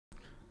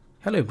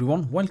Hello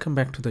everyone, welcome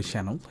back to the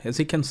channel. As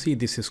you can see,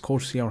 this is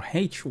Corsair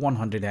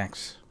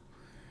H100X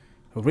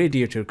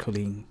radiator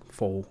cooling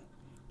for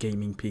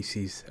gaming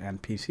PCs and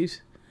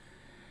PCs.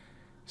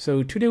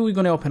 So today we're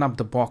going to open up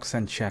the box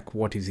and check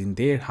what is in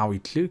there, how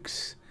it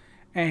looks,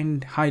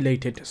 and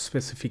highlighted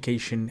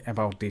specification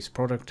about this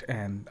product,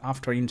 and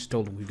after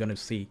install we're going to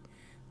see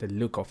the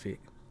look of it.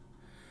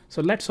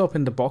 So let's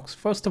open the box.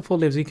 First of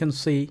all, as you can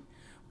see,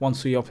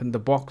 once we open the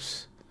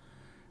box,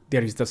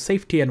 there is the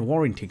safety and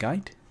warranty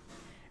guide.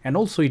 And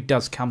also it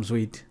comes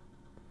with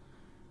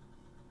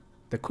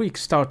the quick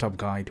startup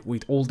guide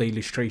with all the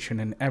illustration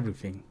and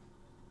everything.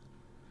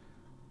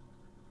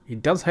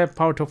 It does have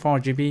part of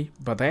RGB,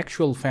 but the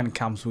actual fan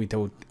comes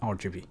without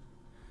RGB.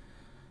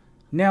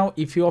 Now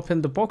if you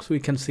open the box, we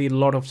can see a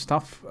lot of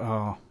stuff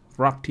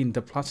wrapped in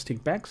the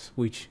plastic bags,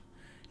 which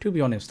to be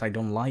honest I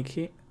don't like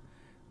it.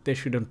 They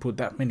shouldn't put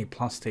that many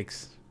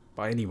plastics,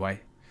 but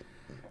anyway,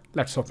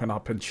 let's open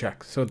up and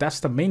check. So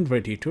that's the main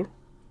radiator.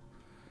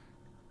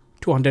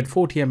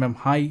 240 mm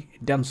high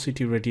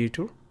density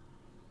radiator,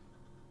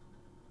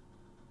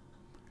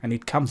 and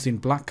it comes in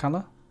black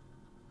color.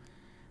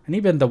 And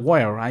even the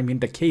wire, I mean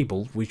the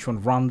cable, which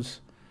one runs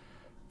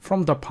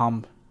from the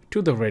pump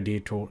to the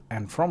radiator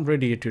and from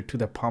radiator to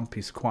the pump,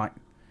 is quite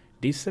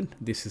decent.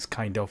 This is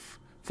kind of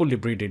fully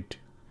braided,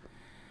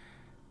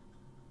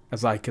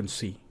 as I can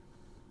see.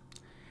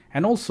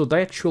 And also the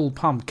actual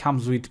pump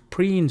comes with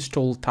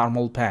pre-installed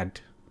thermal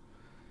pad.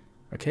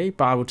 Okay,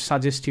 but I would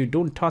suggest you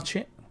don't touch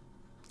it.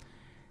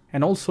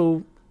 And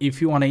also,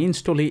 if you want to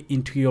install it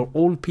into your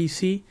old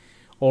PC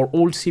or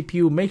old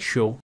CPU, make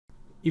sure,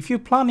 if you're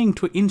planning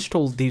to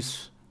install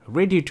this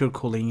radiator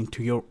cooling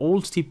into your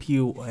old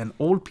CPU and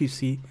old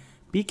PC,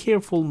 be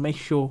careful, make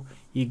sure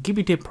you give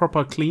it a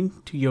proper clean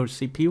to your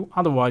CPU,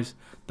 otherwise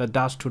the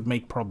dust would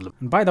make problem.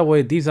 And by the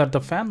way, these are the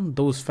fan.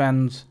 Those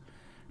fans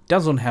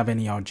doesn't have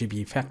any RGB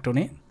effect on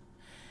it.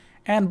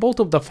 And both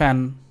of the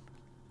fan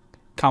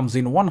comes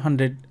in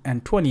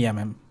 120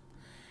 mm.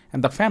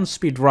 And the fan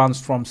speed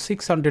runs from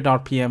 600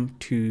 RPM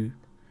to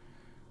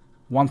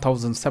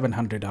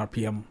 1700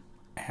 RPM,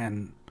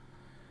 and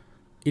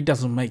it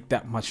doesn't make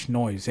that much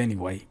noise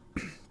anyway.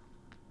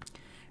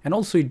 And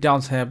also it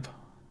does have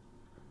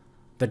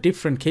the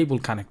different cable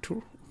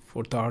connector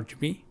for the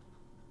RGB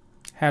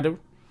header.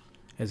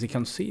 As you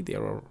can see,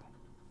 there are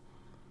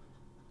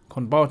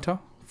converter,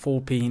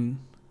 4-pin,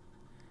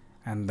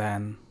 and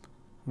then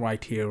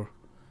right here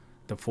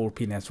the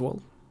 4-pin as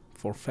well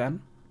for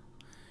fan.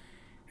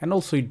 And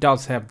also it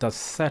does have the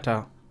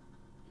SATA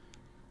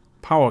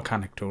power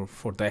connector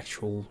for the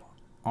actual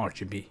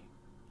RGB.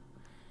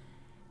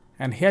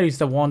 And here is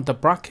the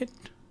bracket,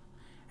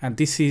 and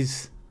this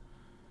is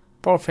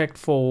perfect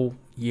for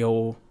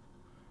your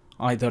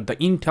either the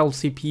Intel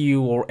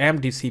CPU or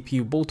AMD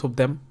CPU, both of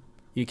them.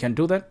 You can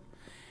do that.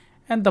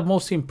 And the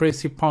most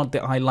impressive part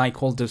that I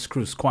like, all the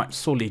screws quite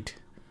solid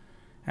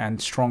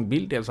and strong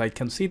build, as I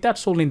can see.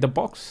 That's all in the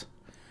box.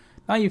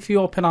 Now if you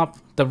open up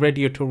the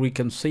radiator, we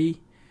can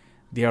see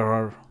there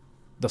are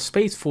the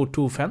space for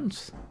 2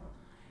 fans,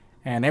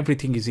 and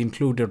everything is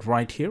included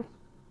right here,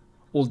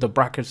 all the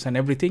brackets and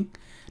everything.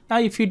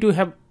 Now if you do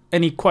have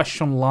any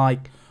question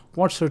like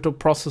what sort of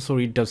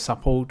processor it does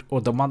support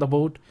or the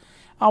motherboard,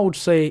 I would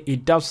say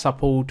it does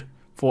support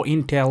for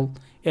Intel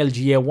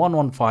LGA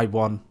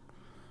 1151,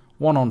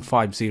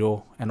 1150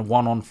 and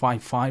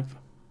 1155,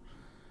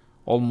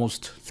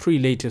 almost 3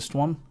 latest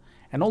one.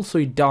 And also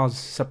it does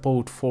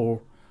support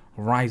for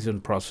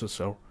Ryzen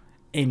processor,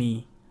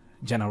 any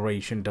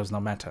generation, does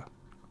not matter.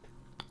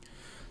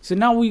 So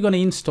now we're going to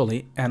install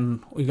it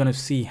and we're going to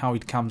see how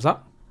it comes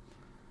up.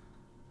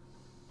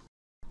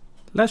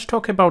 Let's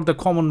talk about the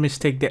common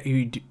mistake that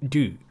you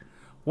do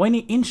when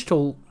you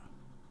install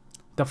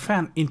the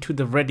fan into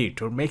the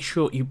radiator. Make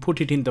sure you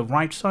put it in the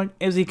right side.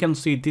 As you can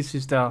see, this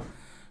is the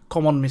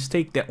common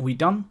mistake that we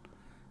done.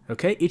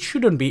 Okay, it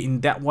shouldn't be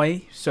in that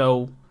way,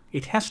 so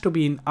it has to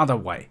be in other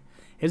way.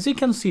 As you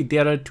can see,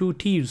 there are 2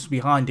 tubes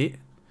behind it,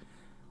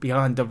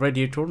 behind the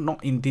radiator,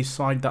 not in this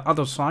side, the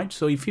other side.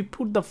 So if you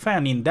put the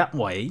fan in that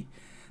way,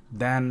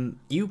 then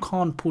you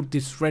can't put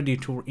this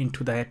radiator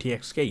into the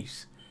ATX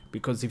case,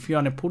 because if you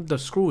want to put the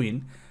screw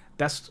in,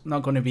 that's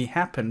not going to be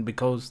happen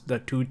because the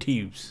 2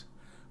 tubes.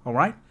 All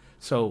right,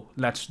 so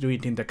let's do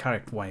it in the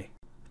correct way.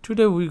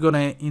 Today we're going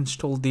to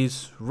install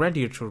this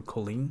radiator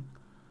cooling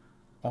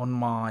on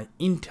my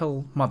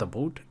Intel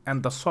motherboard,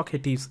 and the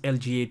socket is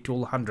LGA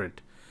 1200.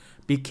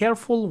 Be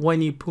careful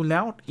when you pull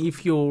out.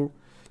 If your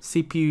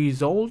CPU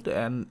is old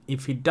and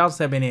if it does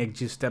have any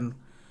existing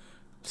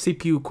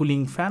CPU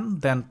cooling fan,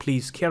 then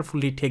please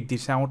carefully take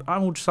this out. I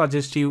would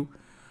suggest you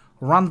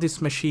run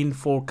this machine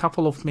for a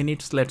couple of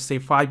minutes, let's say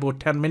 5 or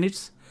 10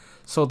 minutes,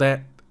 so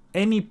that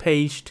any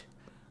paste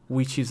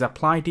which is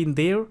applied in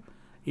there,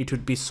 it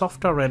would be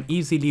softer and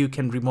easily you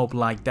can remove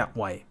like that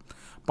way.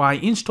 But I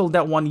installed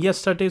that one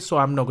yesterday, so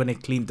I'm not going to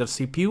clean the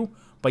CPU.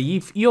 But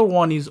if your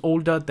one is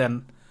older,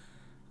 then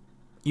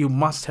you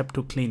must have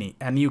to clean it,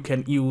 and you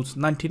can use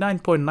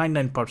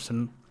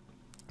 99.99%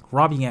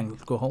 rubbing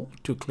alcohol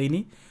to clean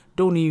it.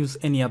 Don't use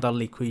any other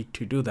liquid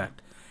to do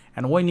that.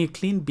 And when you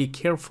clean, be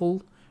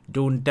careful,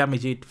 don't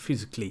damage it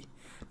physically.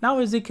 Now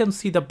as you can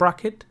see the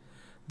bracket,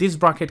 this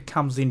bracket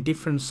comes in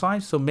different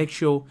size, so make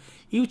sure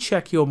you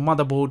check your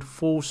motherboard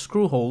 4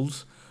 screw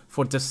holes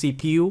for the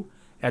CPU,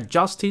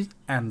 adjust it,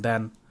 and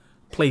then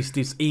place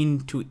this in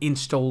to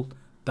install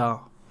the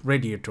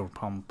radiator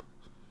pump.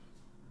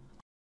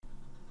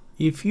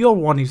 If your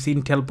one is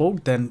Intel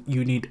board, then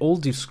you need all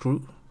these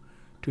screw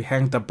to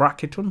hang the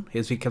bracket on,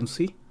 as you can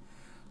see.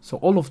 So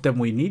all of them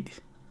we need.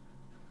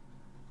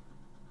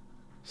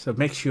 So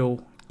make sure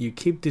you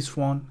keep this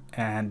one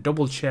and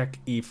double check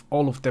if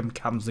all of them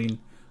comes in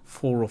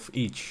 4 of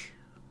each.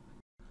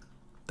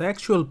 The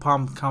actual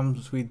pump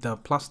comes with the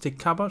plastic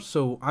cover,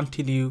 so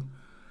until you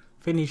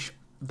finish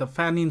the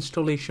fan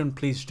installation,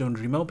 please don't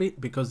remove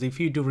it, because if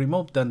you do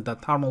remove, then the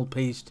thermal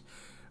paste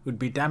would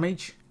be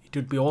damaged. It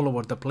would be all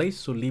over the place,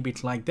 so leave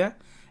it like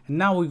that. And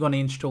now we're going to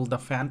install the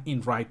fan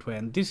in right way,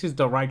 and this is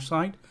the right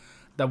side.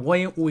 The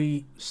way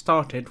we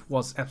started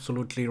was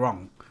absolutely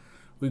wrong.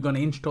 We're going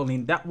to install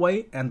in that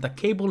way, and the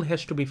cable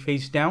has to be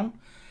face down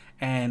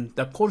and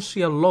the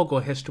Corsair logo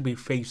has to be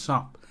face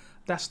up.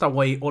 That's the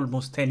way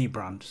almost any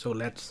brand. So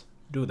let's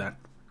do that.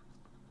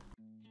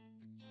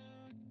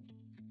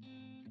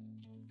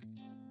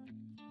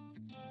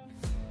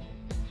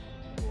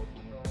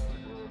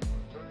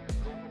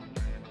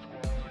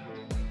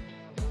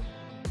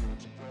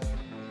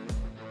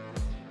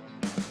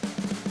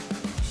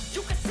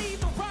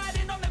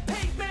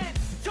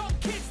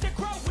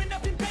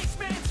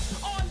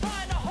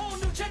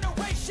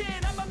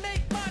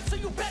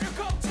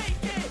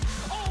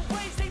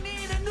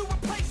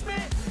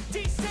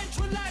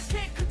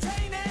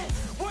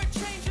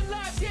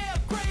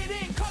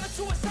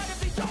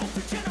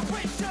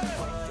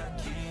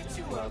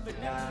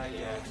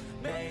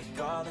 Make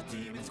all the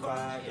demons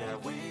quiet, yeah.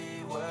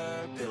 We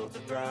were built to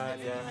thrive,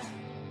 yeah.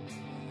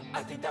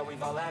 I think that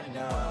we've all had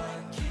enough.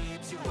 What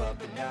keeps you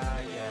up at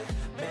night, yeah.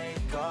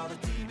 Make all the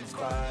demons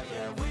quiet,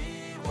 yeah.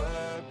 We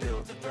were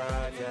built to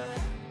thrive, yeah.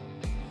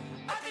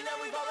 I think that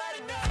we've all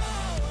had enough.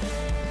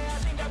 Yeah, I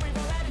think that we've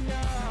all had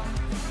enough.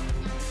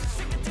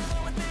 Sick of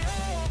dealing with the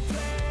old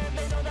plan.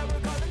 They know that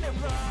we're calling it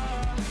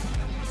wrong.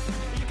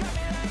 You got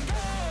me like,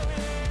 oh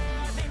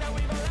yeah, I think that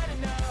we've all had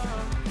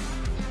enough.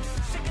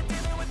 Sick of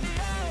dealing with the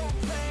old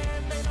plan.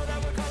 They know that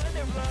we're calling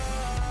it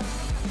wrong.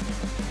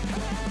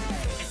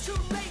 Hey, it's too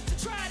late to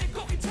try to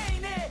go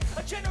contain it.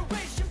 A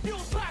generation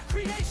fueled by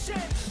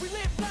creation. We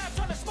live lives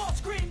on a small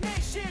screen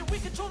nation. We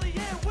control the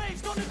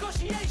airwaves, no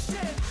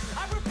negotiation.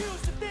 I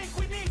refuse to think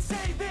we need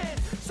saving.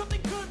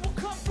 Something good will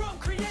come from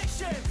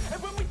creation.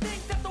 And when we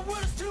think that the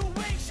world is too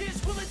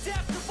anxious, we'll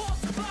adapt, evolve,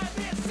 survive,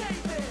 and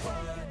save it.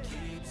 What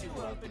keeps you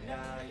up at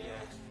night,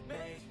 yeah.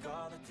 Make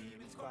all the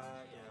demons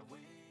quiet, yeah.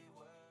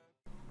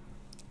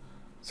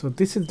 So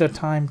this is the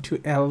time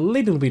to add a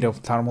little bit of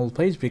thermal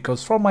paste,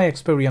 because from my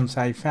experience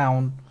I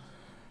found,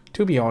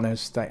 to be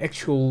honest, the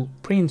actual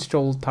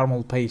pre-installed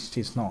thermal paste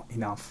is not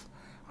enough.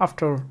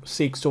 After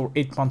 6 or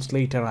 8 months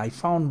later, I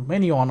found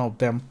many one of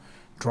them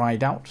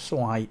dried out,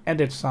 so I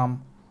added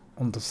some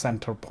on the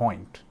center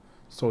point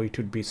so it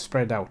would be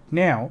spread out.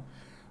 Now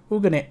we're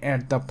gonna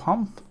add the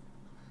pump.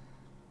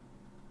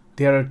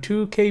 There are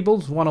 2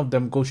 cables, one of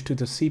them goes to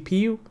the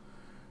CPU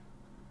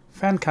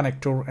fan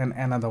connector and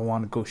another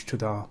one goes to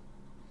the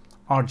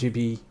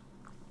RGB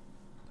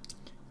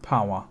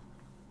power.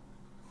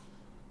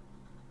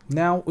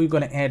 Now we're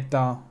going to add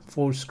the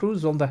 4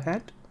 screws on the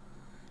head.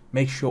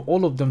 Make sure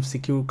all of them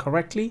secure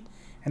correctly,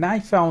 and I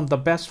found the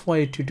best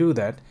way to do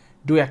that,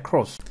 do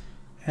across,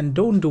 and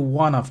don't do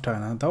one after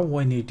another.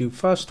 When you do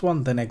first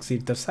one, then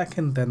exit the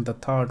second, then the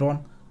third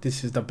one.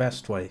 This is the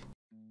best way.